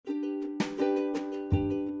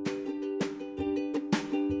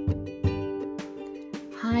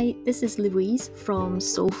Hi, this is Louise from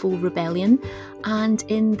Soulful Rebellion, and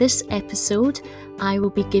in this episode I will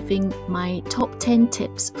be giving my top 10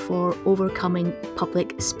 tips for overcoming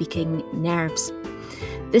public speaking nerves.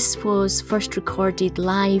 This was first recorded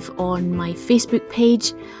live on my Facebook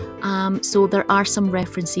page, so there are some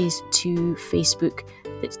references to Facebook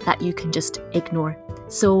that you can just ignore.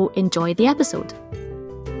 So enjoy the episode.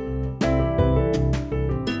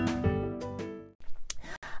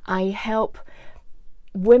 I help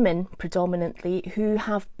women predominantly who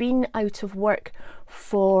have been out of work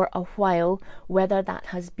for a while, whether that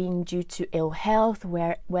has been due to ill health,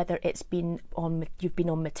 whether you've been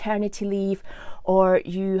on maternity leave, or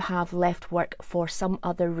you have left work for some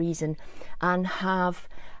other reason and have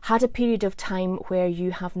had a period of time where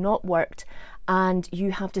you have not worked and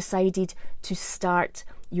you have decided to start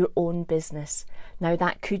your own business. Now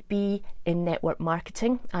that could be in network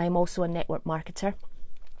marketing. I'm also a network marketer.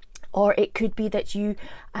 Or it could be that you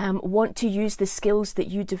want to use the skills that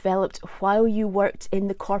you developed while you worked in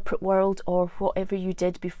the corporate world or whatever you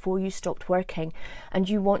did before you stopped working, and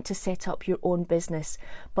you want to set up your own business.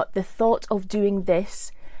 But the thought of doing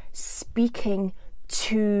this, speaking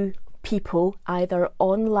to people either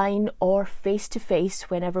online or face to face,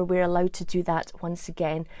 whenever we're allowed to do that once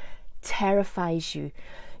again, terrifies you.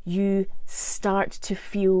 You start to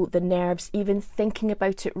feel the nerves, even thinking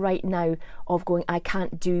about it right now, of going, I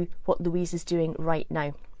can't do what Louise is doing right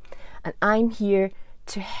now. And I'm here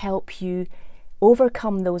to help you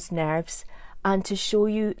overcome those nerves and to show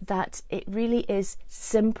you that it really is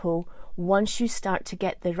simple once you start to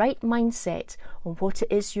get the right mindset on what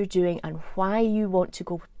it is you're doing and why you want to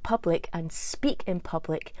go public and speak in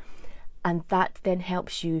public. And that then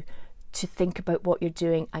helps you to think about what you're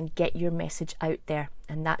doing and get your message out there.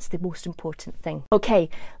 And that's the most important thing. Okay,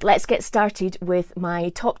 let's get started with my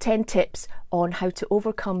top 10 tips on how to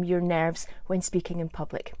overcome your nerves when speaking in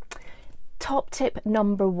public. Top tip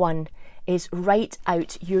number 1 is write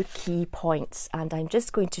out your key points. And I'm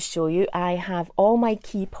just going to show you, I have all my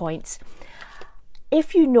key points.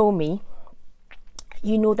 If you know me,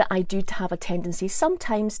 you know that I do have a tendency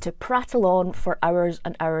sometimes to prattle on for hours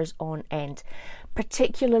and hours on end,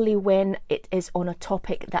 particularly when it is on a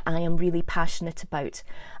topic that I am really passionate about.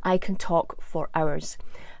 I can talk for hours.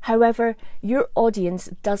 However, your audience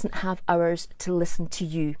doesn't have hours to listen to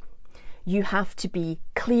you. You have to be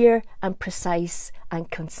clear and precise and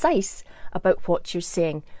concise about what you're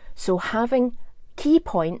saying. So having key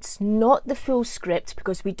points, not the full script,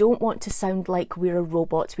 because we don't want to sound like we're a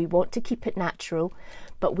robot. We want to keep it natural,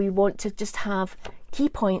 but we want to just have key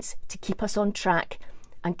points to keep us on track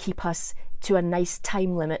and keep us to a nice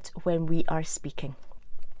time limit when we are speaking.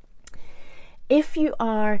 If you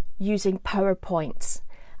are using PowerPoints,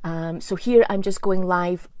 so here I'm just going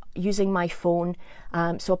live using my phone,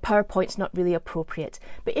 so a PowerPoint's not really appropriate.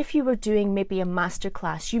 But if you were doing maybe a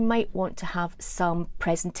masterclass, you might want to have some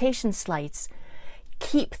presentation slides.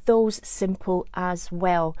 Keep those simple as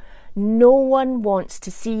well. No one wants to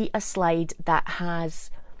see a slide that has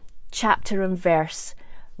chapter and verse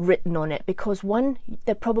written on it, because 1,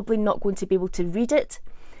 they're probably not going to be able to read it,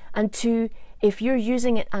 and 2, if you're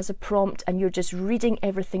using it as a prompt and you're just reading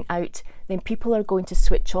everything out, then people are going to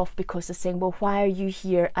switch off because they're saying, well, why are you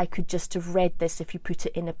here? I could just have read this if you put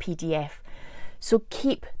it in a PDF. So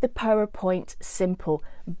keep the PowerPoint simple,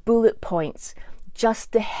 bullet points,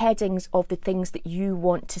 just the headings of the things that you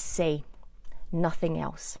want to say, nothing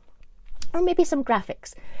else. Or maybe some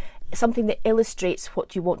graphics, something that illustrates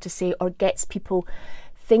what you want to say or gets people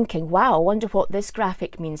thinking, wow, I wonder what this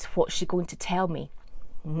graphic means. What's she going to tell me?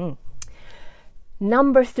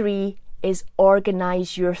 Number 3 is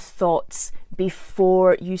organize your thoughts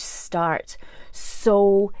before you start.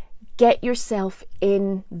 So get yourself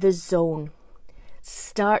in the zone.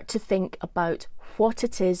 Start to think about what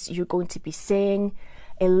it is you're going to be saying.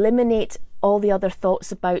 Eliminate all the other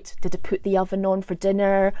thoughts about, did I put the oven on for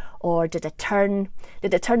dinner, or did I turn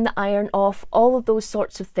the iron off? All of those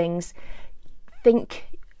sorts of things. Think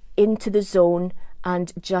into the zone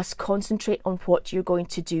and just concentrate on what you're going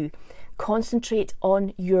to do. Concentrate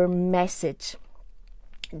on your message.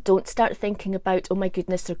 Don't start thinking about, oh my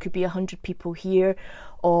goodness, there could be 100 people here,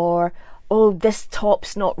 or oh, this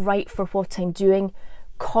top's not right for what I'm doing.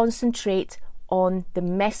 Concentrate on the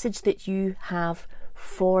message that you have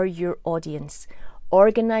for your audience.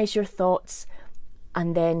 Organize your thoughts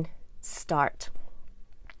and then start.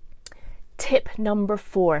 Tip number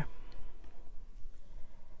 4.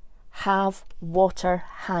 Have water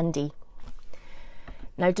handy.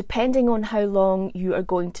 Now, depending on how long you are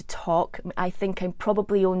going to talk, I think I'm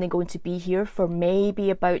probably only going to be here for maybe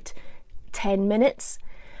about 10 minutes.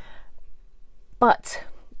 But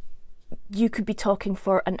you could be talking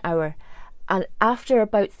for an hour, and after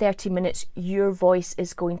about 30 minutes, your voice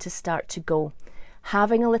is going to start to go.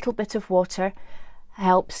 Having a little bit of water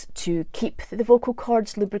helps to keep the vocal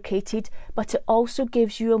cords lubricated, but it also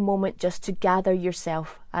gives you a moment just to gather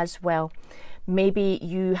yourself as well. Maybe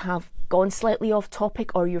you have gone slightly off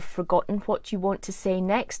topic, or you've forgotten what you want to say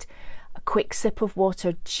next. A quick sip of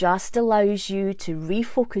water just allows you to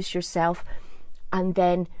refocus yourself and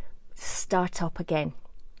then start up again.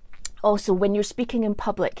 Also, when you're speaking in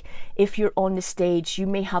public, if you're on the stage, you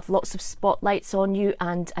may have lots of spotlights on you,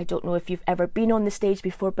 and I don't know if you've ever been on the stage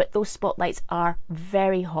before, but those spotlights are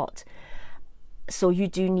very hot. So you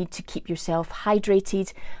do need to keep yourself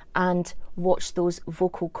hydrated and watch those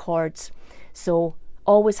vocal cords. So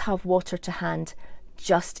always have water to hand,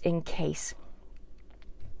 just in case.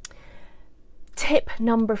 Tip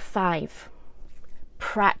number 5,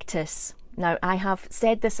 practice. Now, I have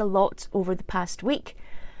said this a lot over the past week.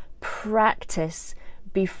 Practice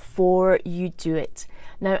before you do it.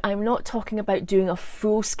 Now, I'm not talking about doing a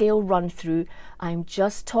full-scale run-through. I'm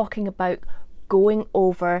just talking about going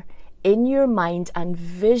over in your mind and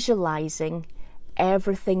visualizing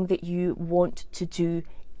everything that you want to do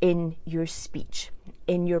in your speech,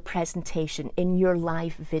 in your presentation, in your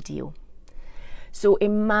live video. So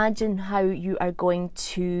imagine how you are going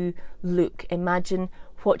to look. Imagine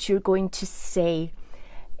what you're going to say.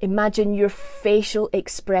 Imagine your facial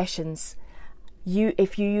expressions.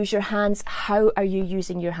 If you use your hands, how are you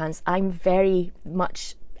using your hands? I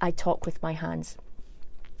talk with my hands.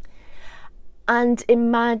 And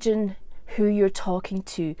imagine who you're talking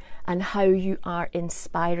to and how you are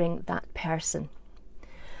inspiring that person.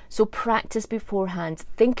 So practice beforehand.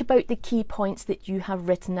 Think about the key points that you have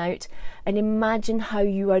written out and imagine how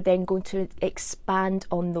you are then going to expand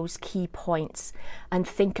on those key points, and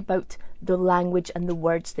think about the language and the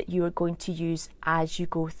words that you are going to use as you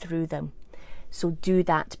go through them. So do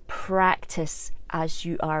that. Practice as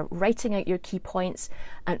you are writing out your key points,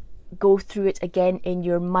 and go through it again in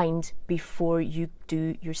your mind before you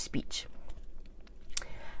do your speech.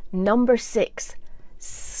 Number 6,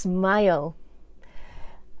 smile.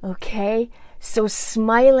 Okay, so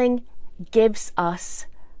smiling gives us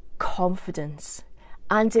confidence,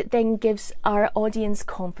 and it then gives our audience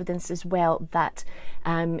confidence as well, that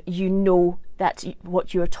you know that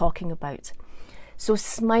what you're talking about. So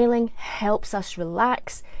smiling helps us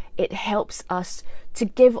relax. It helps us to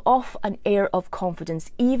give off an air of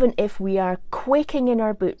confidence, even if we are quaking in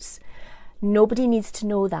our boots. Nobody needs to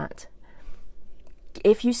know that.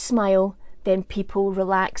 If you smile, then people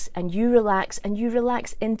relax, and you relax, and you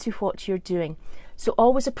relax into what you're doing. So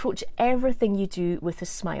always approach everything you do with a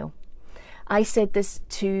smile. I said this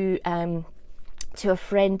to a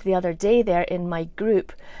friend the other day there in my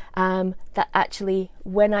group, that actually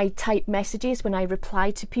when I type messages, when I reply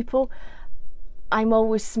to people, I'm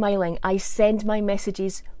always smiling. I send my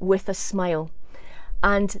messages with a smile,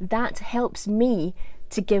 and that helps me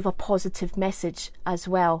to give a positive message as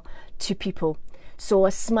well to people. So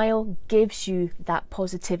a smile gives you that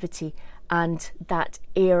positivity and that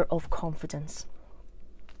air of confidence.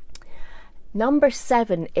 Number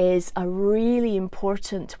 7 is a really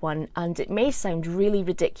important one, and it may sound really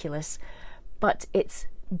ridiculous, but it's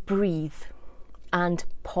breathe and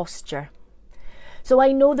posture. So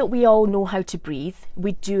I know that we all know how to breathe.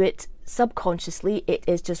 We do it subconsciously. It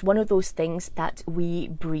is just one of those things that we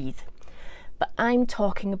breathe. But I'm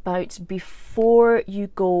talking about before you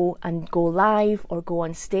go live or go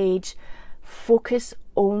on stage, focus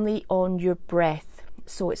only on your breath.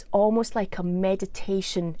 So it's almost like a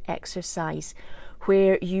meditation exercise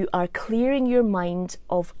where you are clearing your mind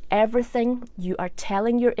of everything. You are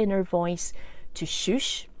telling your inner voice to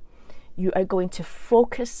shush. You are going to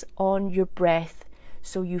focus on your breath.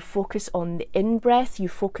 So you focus on the in-breath, you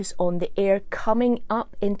focus on the air coming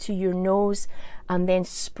up into your nose and then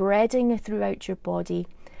spreading throughout your body.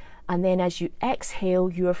 And then as you exhale,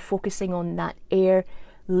 you are focusing on that air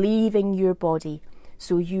leaving your body.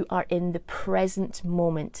 So you are in the present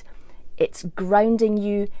moment. It's grounding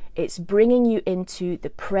you, it's bringing you into the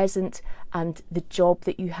present and the job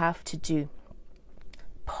that you have to do.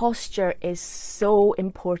 Posture is so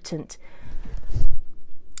important.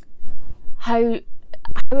 How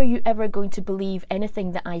are you ever going to believe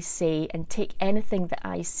anything that I say and take anything that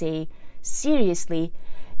I say seriously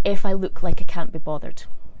if I look like I can't be bothered?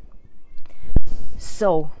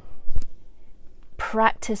 So,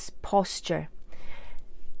 practice posture.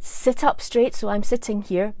 Sit up straight, so I'm sitting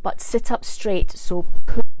here, but sit up straight. So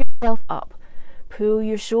pull yourself up, pull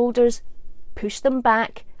your shoulders, push them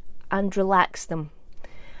back and relax them.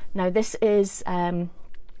 Now this is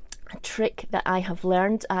trick that I have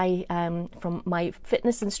learned from my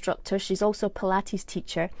fitness instructor. She's also a Pilates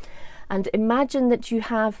teacher. And imagine that you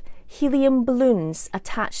have helium balloons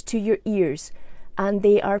attached to your ears, and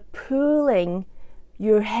they are pulling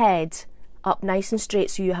your head up nice and straight,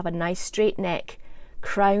 so you have a nice straight neck,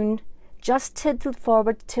 crown just tilted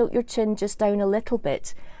forward, tilt your chin just down a little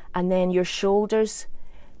bit, and then your shoulders,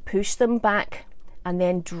 push them back and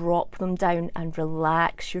then drop them down and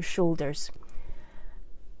relax your shoulders.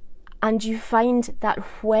 And you find that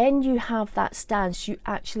when you have that stance, you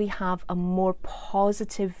actually have a more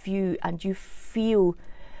positive view and you feel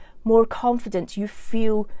more confident, you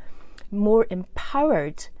feel more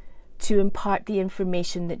empowered to impart the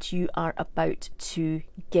information that you are about to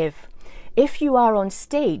give. If you are on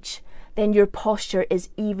stage, then your posture is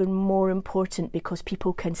even more important because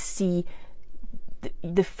people can see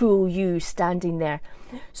the full you standing there.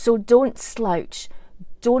 So don't slouch,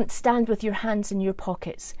 don't stand with your hands in your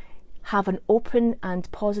pockets. Have an open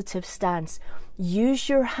and positive stance. Use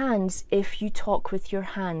your hands if you talk with your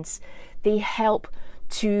hands. They help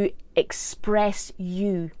to express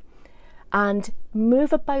you. And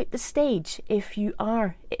move about the stage if you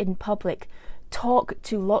are in public. Talk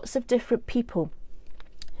to lots of different people.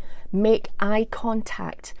 Make eye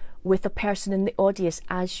contact with a person in the audience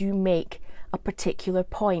as you make a particular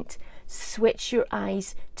point. Switch your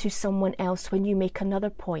eyes to someone else when you make another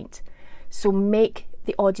point. So make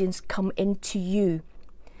the audience come into you.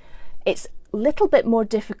 It's a little bit more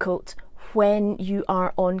difficult when you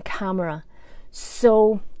are on camera.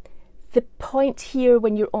 So the point here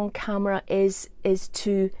when you're on camera is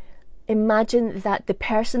to imagine that the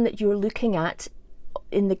person that you're looking at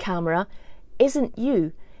in the camera isn't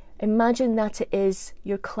you. Imagine that it is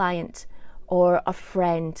your client or a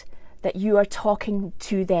friend, that you are talking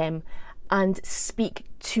to them and speak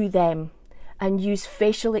to them and use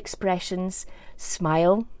facial expressions,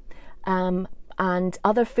 smile, and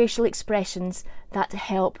other facial expressions that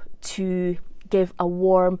help to give a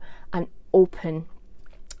warm and open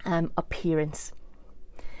appearance.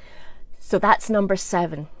 So that's number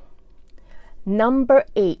 7. Number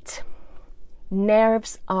 8,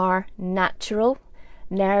 nerves are natural,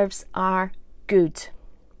 nerves are good.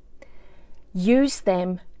 Use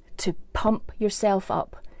them to pump yourself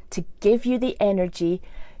up, to give you the energy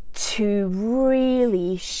to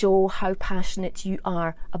really show how passionate you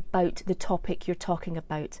are about the topic you're talking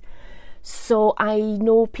about. So I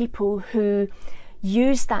know people who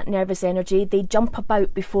use that nervous energy. They jump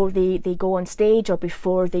about before they go on stage or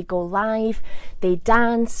before they go live. They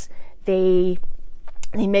dance, they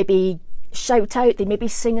maybe shout out, they maybe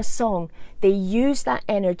sing a song. They use that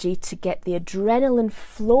energy to get the adrenaline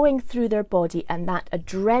flowing through their body, and that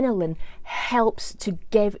adrenaline helps to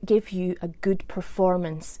give you a good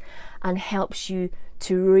performance and helps you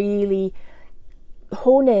to really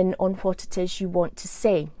hone in on what it is you want to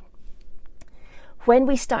say. When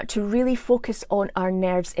we start to really focus on our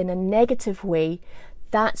nerves in a negative way,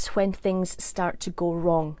 that's when things start to go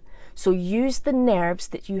wrong. So use the nerves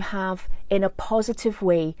that you have in a positive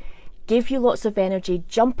way. Give you lots of energy,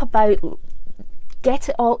 jump about, get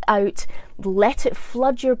it all out, let it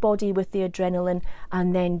flood your body with the adrenaline,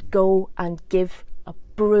 and then go and give a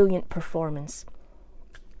brilliant performance.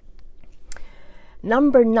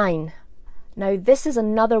 Number 9. Now this is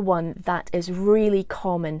another one that is really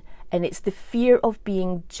common, and it's the fear of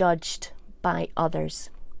being judged by others.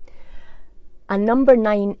 And number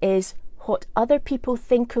 9 is what other people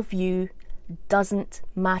think of you doesn't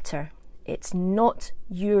matter. It's not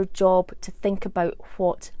your job to think about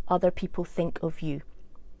what other people think of you.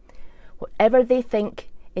 Whatever they think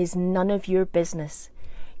is none of your business.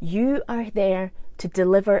 You are there to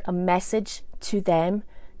deliver a message to them,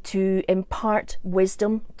 to impart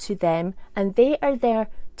wisdom to them, and they are there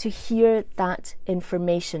to hear that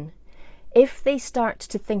information. If they start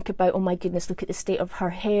to think about, oh my goodness, look at the state of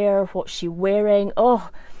her hair, what's she wearing, oh,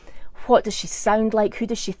 what does she sound like, who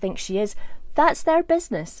does she think she is, that's their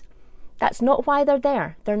business. That's not why they're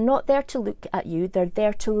there. They're not there to look at you. They're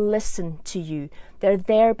there to listen to you. They're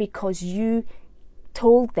there because you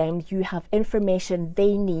told them you have information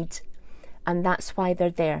they need, and that's why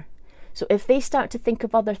they're there. So if they start to think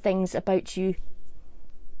of other things about you,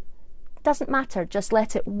 it doesn't matter. Just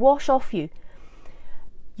let it wash off you.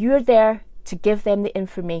 You're there to give them the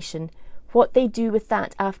information. What they do with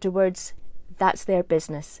that afterwards, that's their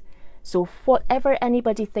business. So whatever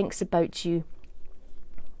anybody thinks about you,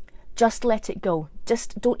 just let it go.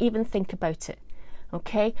 Just don't even think about it.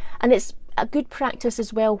 Okay? And it's a good practice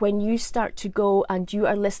as well when you start to go and you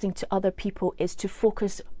are listening to other people, is to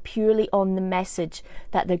focus purely on the message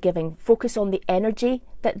that they're giving. Focus on the energy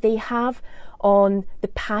that they have, on the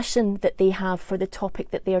passion that they have for the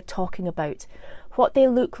topic that they are talking about, what they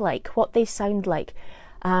look like, what they sound like.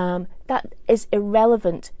 That is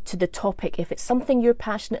irrelevant to the topic. If it's something you're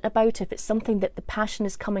passionate about, if it's something that the passion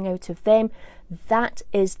is coming out of them, that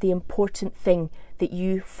is the important thing that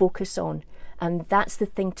you focus on. And that's the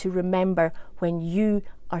thing to remember when you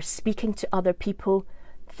are speaking to other people.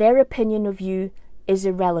 Their opinion of you is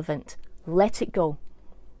irrelevant. Let it go.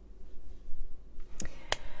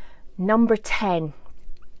 Number 10.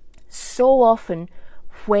 So often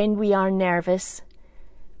when we are nervous,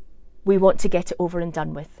 we want to get it over and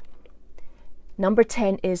done with. Number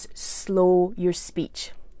 10 is slow your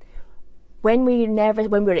speech. When we're nervous,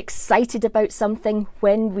 when we're excited about something,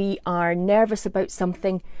 when we are nervous about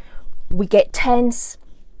something, we get tense,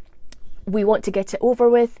 we want to get it over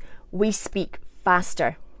with, we speak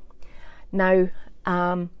faster. Now,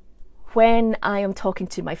 when I am talking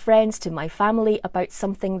to my friends, to my family about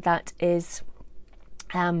something that is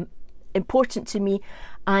important to me,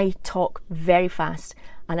 I talk very fast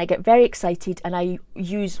and I get very excited and I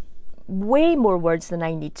use way more words than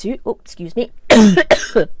I need to. Oh, excuse me.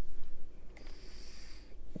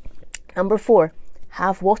 Number 4,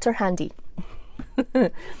 have water handy.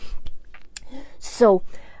 So,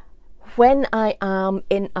 when I am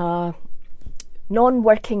in a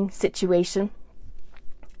non-working situation,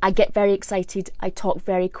 I get very excited, I talk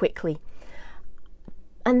very quickly.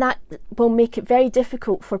 And that will make it very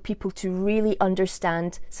difficult for people to really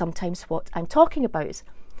understand sometimes what I'm talking about.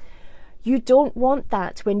 You don't want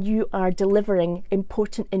that when you are delivering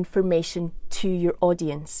important information to your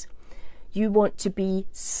audience. You want to be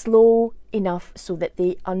slow enough so that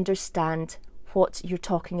they understand what you're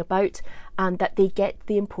talking about and that they get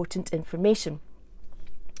the important information.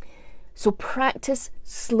 So practice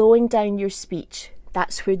slowing down your speech.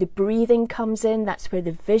 That's where the breathing comes in, that's where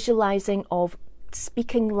the visualizing of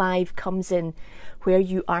speaking live comes in, where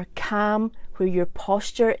you are calm, where your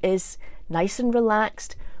posture is nice and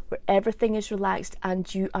relaxed, where everything is relaxed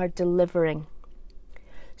and you are delivering.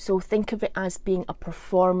 So think of it as being a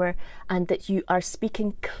performer and that you are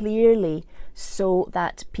speaking clearly so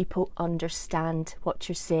that people understand what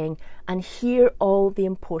you're saying and hear all the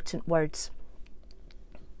important words.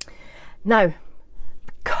 Now,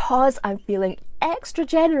 because I'm feeling extra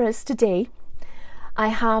generous today, I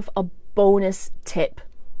have a bonus tip.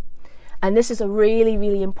 And this is a really,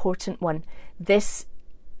 really important one. This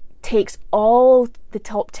takes all the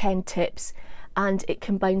top 10 tips and it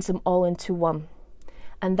combines them all into one.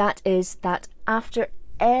 And that is that after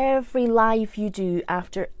every live you do,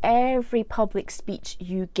 after every public speech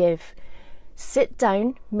you give, sit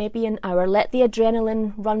down, maybe an hour, let the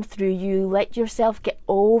adrenaline run through you, let yourself get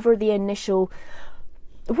over the initial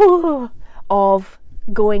whoa of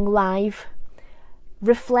going live,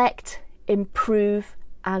 reflect, improve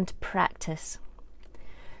and practice.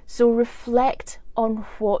 So reflect on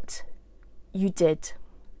what you did.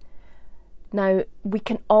 Now, we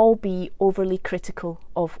can all be overly critical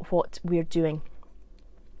of what we're doing.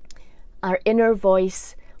 Our inner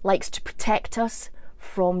voice likes to protect us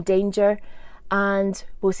from danger and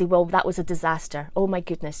we'll say, well, that was a disaster. Oh my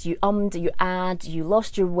goodness, you you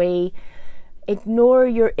lost your way. Ignore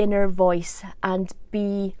your inner voice and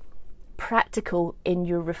be practical in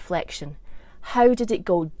your reflection. How did it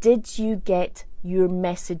go? Did you get your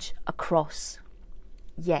message across?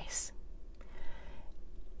 Yes.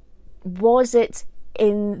 Was it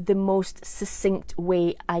in the most succinct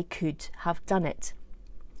way I could have done it?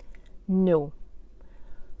 No.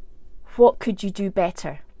 What could you do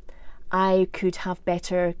better? I could have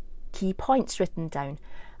better key points written down.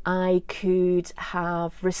 I could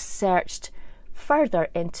have researched further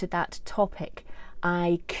into that topic.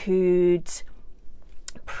 I could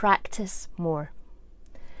practice more.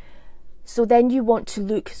 So then you want to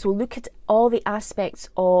look at all the aspects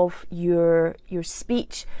of your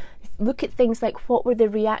speech. Look at things like, what were the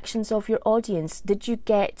reactions of your audience? Did you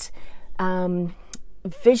get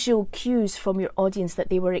visual cues from your audience that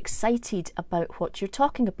they were excited about what you're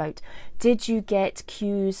talking about? Did you get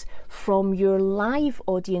cues from your live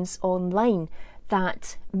audience online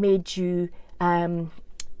that made you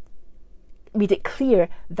made it clear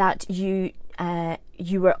that you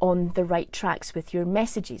were on the right tracks with your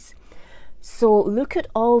messages? So look at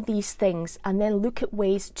all these things and then look at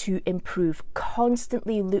ways to improve.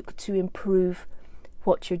 Constantly look to improve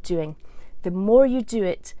what you're doing. The more you do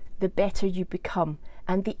it, the better you become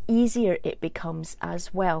and the easier it becomes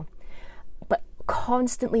as well. But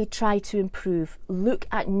constantly try to improve. Look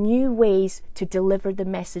at new ways to deliver the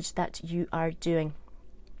message that you are doing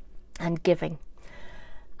and giving.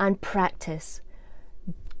 And practice.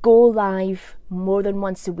 Go live more than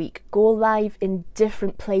once a week. Go live in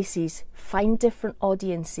different places. Find different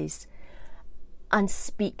audiences and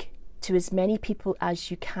speak to as many people as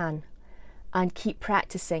you can. And keep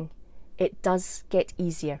practicing. It does get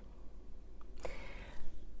easier.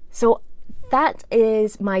 So that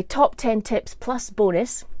is my top 10 tips plus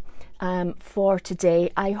bonus for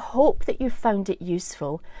today. I hope that you found it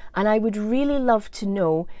useful, and I would really love to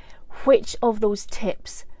know which of those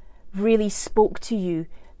tips really spoke to you,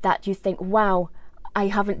 that you think, wow, I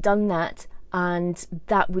haven't done that, and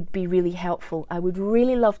that would be really helpful. I would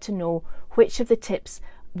really love to know which of the tips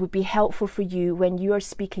would be helpful for you when you are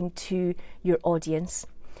speaking to your audience.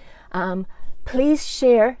 Please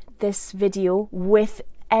share this video with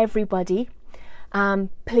everybody.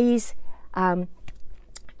 Please,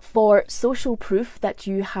 for social proof that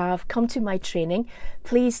you have come to my training,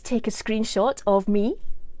 please take a screenshot of me.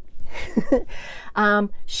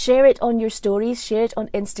 Share it on your stories, share it on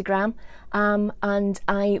Instagram, and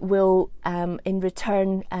I will in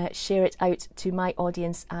return share it out to my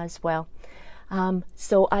audience as well.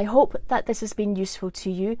 So I hope that this has been useful to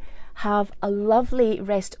you. Have a lovely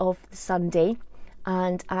rest of the Sunday,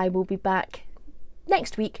 and I will be back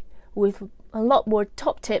next week with a lot more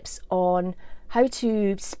top tips on how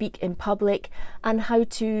to speak in public and how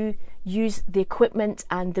to use the equipment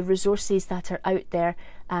and the resources that are out there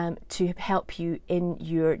to help you in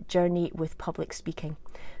your journey with public speaking.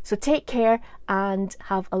 So take care and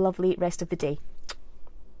have a lovely rest of the day.